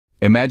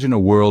Imagine a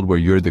world where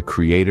you're the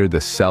creator,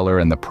 the seller,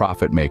 and the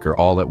profit maker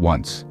all at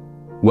once.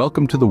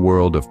 Welcome to the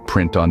world of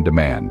print on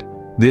demand.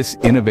 This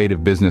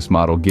innovative business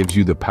model gives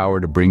you the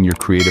power to bring your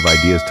creative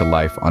ideas to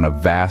life on a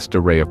vast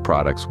array of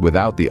products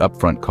without the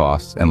upfront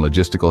costs and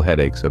logistical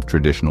headaches of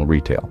traditional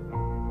retail.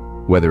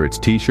 Whether it's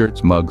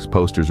t-shirts, mugs,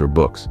 posters, or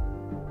books,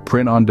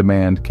 print on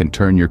demand can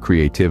turn your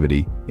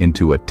creativity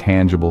into a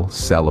tangible,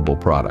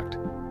 sellable product.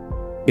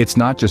 It's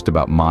not just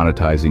about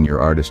monetizing your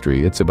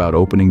artistry, it's about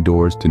opening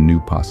doors to new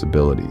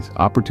possibilities,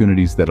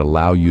 opportunities that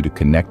allow you to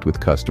connect with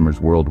customers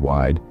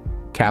worldwide,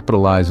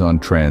 capitalize on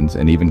trends,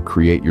 and even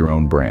create your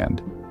own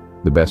brand.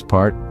 The best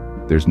part?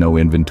 There's no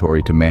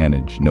inventory to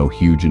manage, no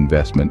huge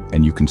investment,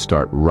 and you can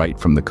start right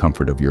from the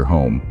comfort of your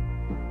home.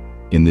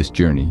 In this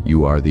journey,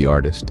 you are the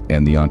artist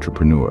and the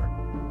entrepreneur.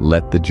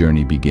 Let the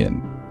journey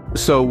begin.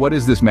 So what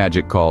is this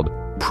magic called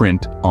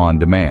print on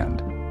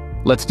demand?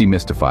 Let's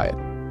demystify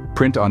it.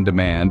 Print on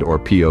demand, or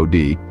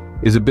POD,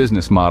 is a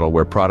business model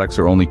where products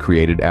are only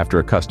created after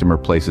a customer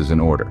places an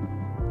order.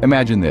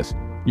 Imagine this.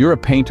 You're a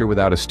painter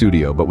without a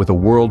studio, but with a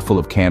world full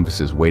of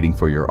canvases waiting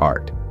for your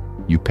art.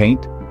 You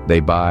paint, they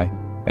buy,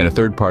 and a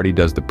third party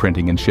does the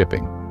printing and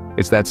shipping.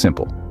 It's that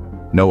simple.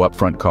 No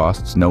upfront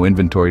costs, no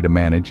inventory to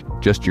manage,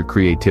 just your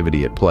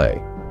creativity at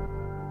play.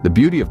 The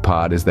beauty of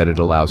POD is that it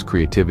allows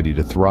creativity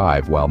to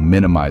thrive while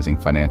minimizing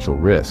financial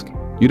risk.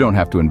 You don't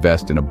have to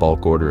invest in a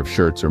bulk order of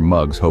shirts or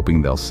mugs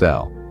hoping they'll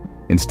sell.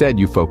 Instead,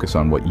 you focus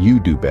on what you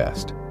do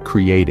best,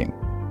 creating.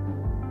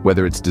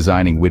 Whether it's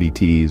designing witty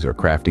tees or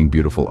crafting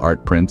beautiful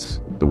art prints,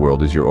 the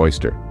world is your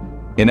oyster.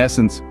 In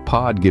essence,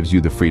 POD gives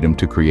you the freedom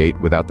to create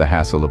without the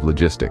hassle of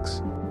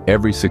logistics.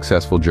 Every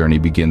successful journey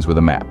begins with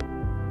a map.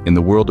 In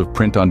the world of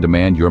print on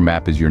demand, your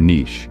map is your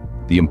niche.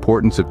 The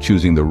importance of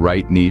choosing the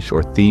right niche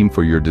or theme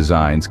for your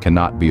designs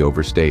cannot be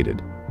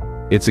overstated.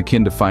 It's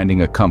akin to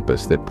finding a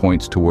compass that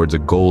points towards a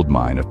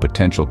goldmine of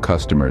potential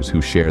customers who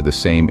share the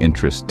same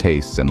interests,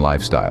 tastes, and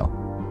lifestyle.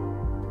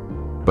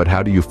 But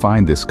how do you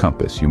find this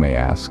compass, you may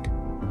ask?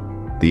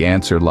 The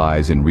answer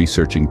lies in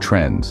researching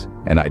trends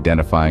and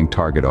identifying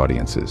target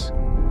audiences.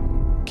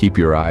 Keep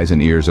your eyes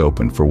and ears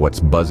open for what's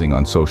buzzing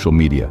on social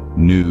media,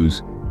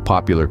 news,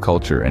 popular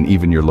culture, and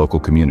even your local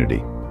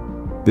community.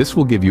 This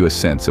will give you a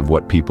sense of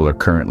what people are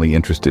currently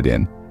interested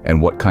in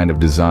and what kind of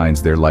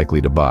designs they're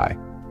likely to buy.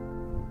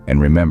 And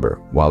remember,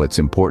 while it's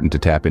important to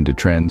tap into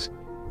trends,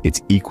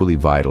 it's equally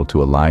vital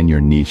to align your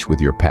niche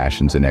with your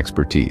passions and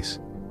expertise.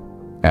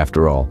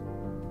 After all,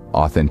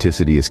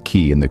 authenticity is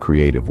key in the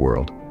creative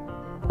world.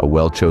 A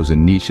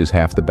well-chosen niche is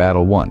half the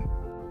battle won.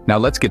 Now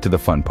let's get to the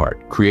fun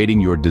part,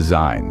 creating your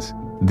designs.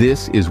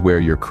 This is where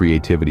your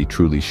creativity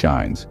truly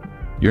shines.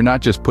 You're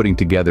not just putting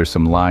together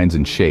some lines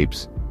and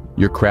shapes,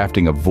 you're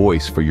crafting a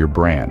voice for your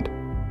brand.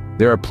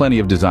 There are plenty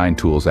of design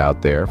tools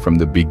out there, from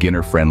the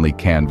beginner-friendly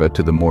Canva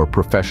to the more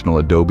professional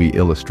Adobe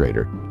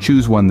Illustrator.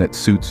 Choose one that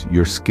suits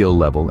your skill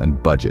level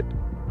and budget.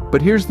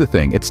 But here's the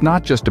thing, it's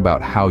not just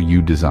about how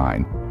you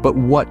design, but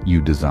what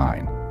you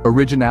design.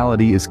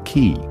 Originality is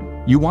key.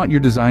 You want your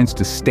designs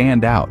to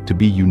stand out, to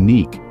be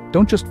unique.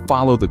 Don't just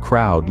follow the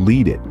crowd,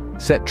 lead it.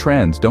 Set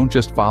trends, don't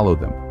just follow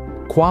them.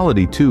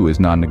 Quality, too, is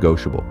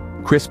non-negotiable.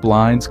 Crisp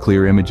lines,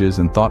 clear images,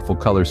 and thoughtful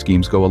color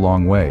schemes go a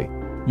long way.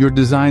 Your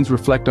designs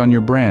reflect on your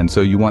brand,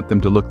 so you want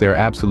them to look their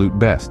absolute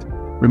best.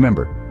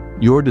 Remember,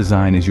 your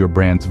design is your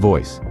brand's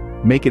voice.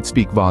 Make it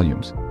speak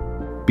volumes.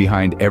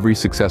 Behind every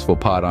successful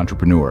pod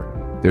entrepreneur,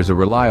 there's a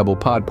reliable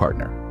pod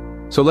partner.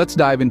 So let's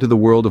dive into the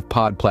world of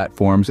pod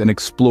platforms and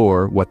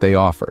explore what they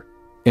offer.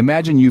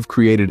 Imagine you've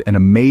created an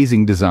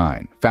amazing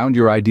design, found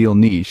your ideal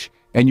niche,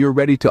 and you're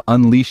ready to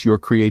unleash your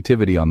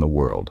creativity on the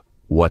world.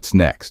 What's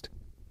next?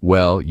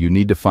 Well, you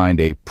need to find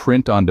a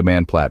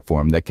print-on-demand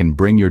platform that can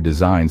bring your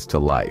designs to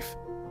life.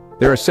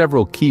 There are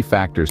several key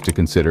factors to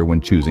consider when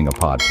choosing a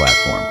pod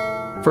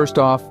platform. First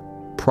off,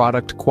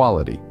 product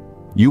quality.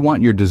 You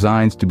want your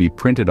designs to be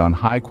printed on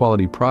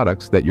high-quality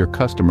products that your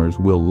customers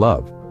will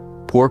love.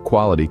 Poor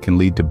quality can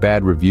lead to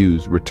bad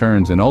reviews,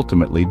 returns, and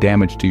ultimately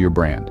damage to your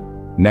brand.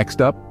 Next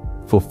up,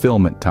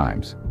 fulfillment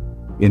times.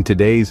 In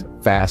today's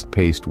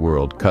fast-paced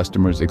world,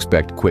 customers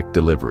expect quick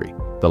delivery.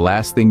 The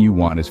last thing you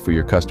want is for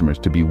your customers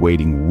to be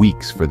waiting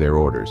weeks for their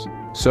orders.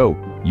 So,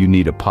 you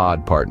need a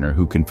pod partner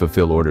who can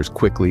fulfill orders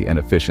quickly and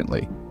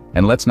efficiently.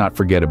 And let's not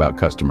forget about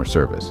customer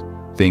service.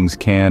 Things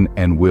can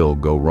and will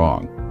go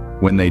wrong.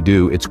 When they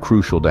do, it's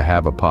crucial to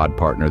have a pod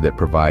partner that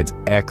provides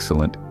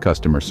excellent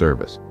customer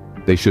service.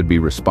 They should be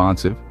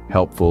responsive,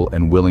 helpful,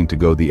 and willing to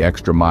go the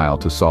extra mile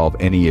to solve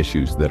any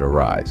issues that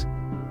arise.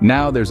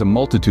 Now there's a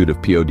multitude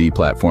of POD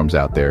platforms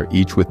out there,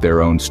 each with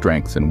their own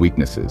strengths and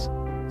weaknesses.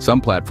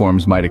 Some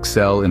platforms might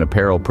excel in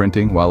apparel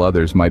printing, while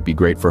others might be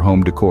great for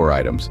home decor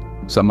items.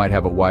 Some might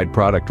have a wide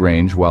product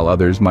range, while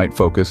others might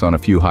focus on a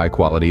few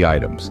high-quality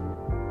items.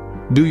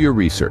 Do your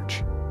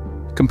research.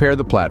 Compare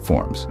the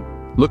platforms.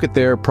 Look at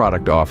their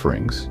product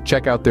offerings,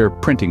 check out their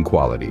printing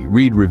quality,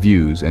 read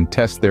reviews, and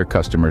test their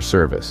customer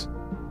service.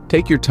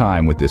 Take your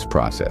time with this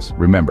process.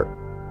 Remember,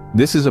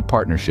 this is a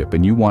partnership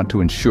and you want to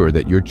ensure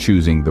that you're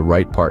choosing the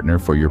right partner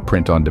for your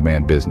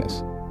print-on-demand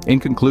business. In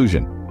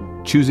conclusion,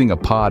 choosing a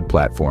pod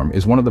platform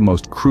is one of the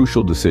most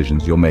crucial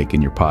decisions you'll make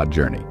in your pod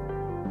journey.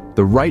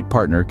 The right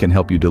partner can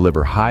help you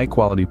deliver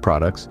high-quality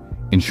products,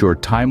 ensure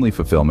timely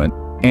fulfillment,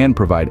 and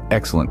provide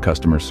excellent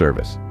customer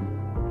service.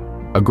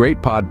 A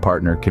great pod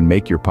partner can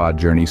make your pod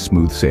journey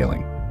smooth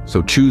sailing.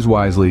 So choose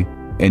wisely,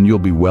 and you'll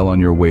be well on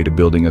your way to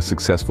building a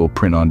successful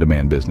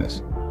print-on-demand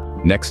business.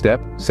 Next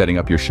step, setting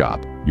up your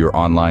shop, your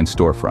online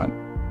storefront.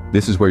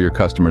 This is where your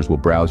customers will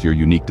browse your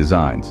unique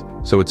designs,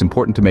 so it's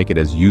important to make it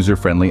as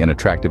user-friendly and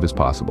attractive as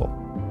possible.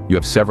 You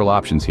have several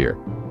options here.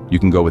 You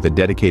can go with a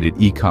dedicated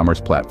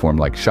e-commerce platform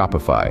like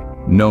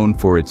Shopify, known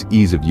for its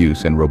ease of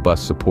use and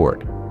robust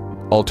support.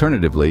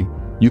 Alternatively,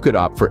 you could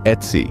opt for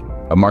Etsy,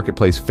 a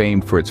marketplace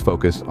famed for its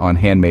focus on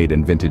handmade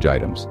and vintage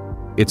items.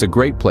 It's a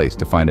great place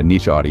to find a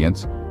niche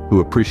audience who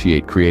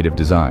appreciate creative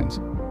designs.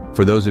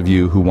 For those of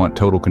you who want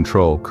total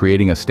control,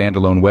 creating a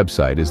standalone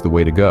website is the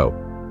way to go.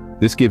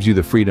 This gives you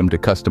the freedom to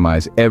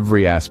customize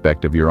every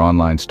aspect of your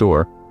online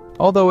store,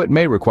 although it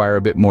may require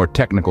a bit more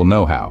technical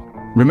know-how.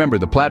 Remember,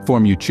 the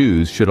platform you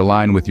choose should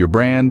align with your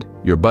brand,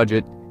 your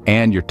budget,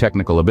 and your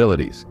technical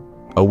abilities.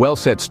 A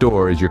well-set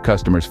store is your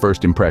customer's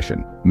first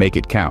impression. Make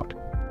it count.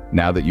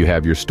 Now that you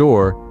have your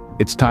store,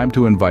 it's time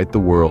to invite the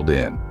world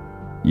in.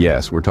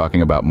 Yes, we're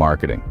talking about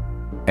marketing.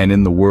 And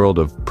in the world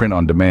of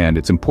print-on-demand,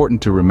 it's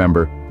important to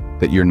remember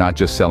that you're not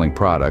just selling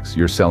products,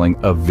 you're selling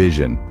a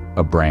vision,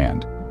 a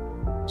brand.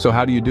 So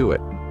how do you do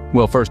it?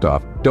 Well, first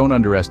off, don't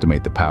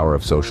underestimate the power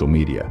of social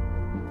media.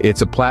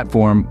 It's a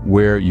platform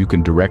where you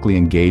can directly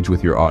engage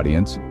with your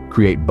audience,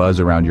 create buzz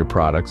around your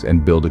products,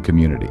 and build a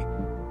community.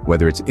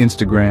 Whether it's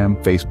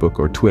Instagram, Facebook,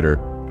 or Twitter,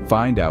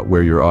 find out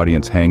where your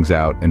audience hangs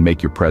out and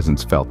make your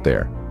presence felt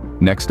there.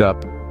 Next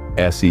up,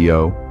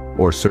 SEO,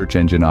 or search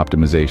engine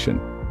optimization.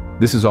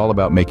 This is all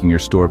about making your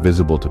store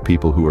visible to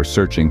people who are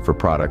searching for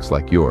products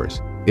like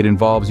yours. It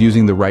involves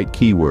using the right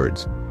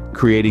keywords,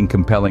 creating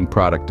compelling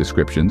product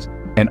descriptions,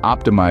 and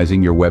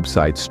optimizing your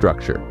website's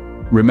structure.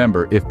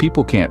 Remember, if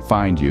people can't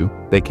find you,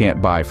 they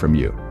can't buy from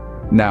you.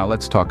 Now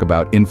let's talk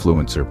about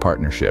influencer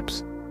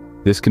partnerships.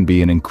 This can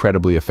be an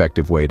incredibly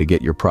effective way to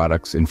get your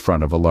products in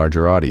front of a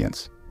larger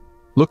audience.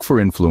 Look for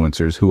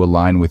influencers who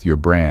align with your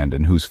brand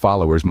and whose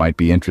followers might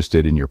be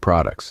interested in your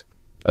products.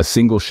 A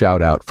single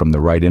shout-out from the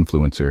right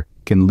influencer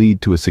can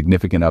lead to a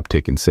significant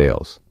uptick in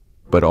sales.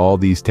 But all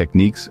these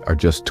techniques are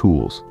just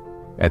tools.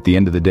 At the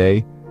end of the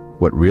day,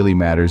 what really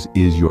matters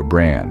is your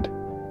brand.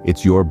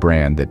 It's your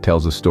brand that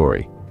tells a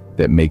story,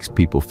 that makes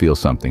people feel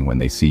something when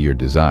they see your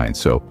design.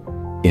 So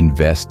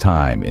invest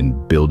time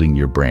in building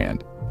your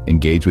brand.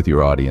 Engage with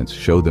your audience,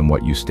 show them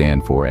what you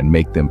stand for, and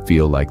make them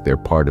feel like they're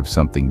part of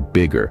something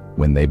bigger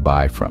when they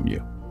buy from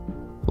you.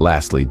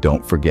 Lastly,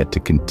 don't forget to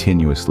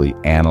continuously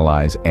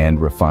analyze and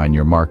refine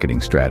your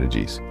marketing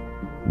strategies.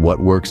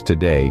 What works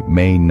today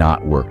may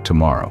not work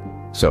tomorrow.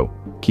 So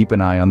keep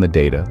an eye on the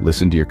data,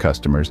 listen to your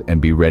customers, and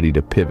be ready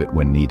to pivot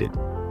when needed.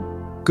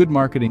 Good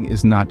marketing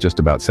is not just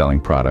about selling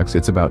products,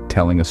 it's about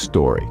telling a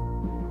story.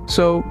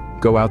 So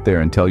go out there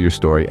and tell your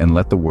story and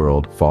let the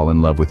world fall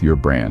in love with your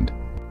brand.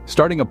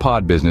 Starting a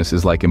pod business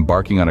is like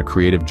embarking on a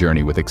creative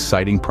journey with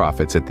exciting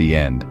profits at the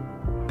end.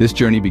 This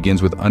journey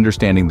begins with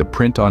understanding the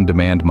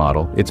print-on-demand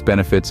model, its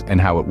benefits, and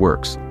how it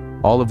works,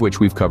 all of which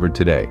we've covered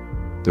today.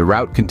 The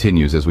route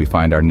continues as we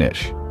find our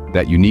niche,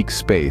 that unique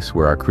space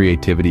where our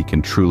creativity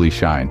can truly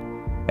shine,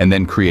 and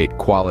then create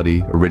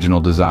quality, original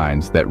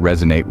designs that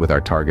resonate with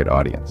our target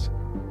audience.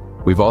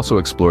 We've also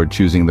explored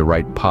choosing the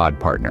right pod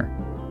partner,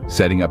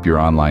 setting up your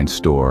online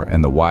store,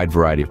 and the wide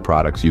variety of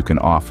products you can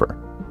offer.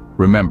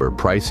 Remember,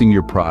 pricing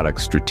your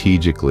products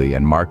strategically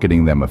and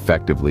marketing them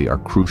effectively are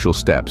crucial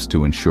steps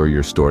to ensure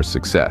your store's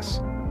success.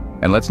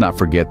 And let's not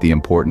forget the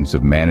importance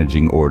of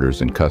managing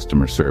orders and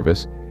customer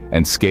service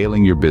and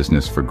scaling your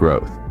business for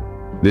growth.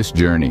 This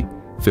journey,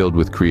 filled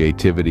with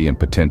creativity and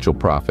potential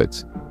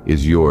profits,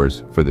 is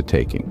yours for the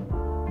taking.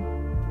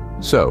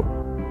 So,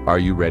 are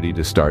you ready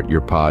to start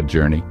your pod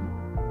journey?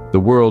 The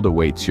world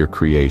awaits your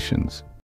creations.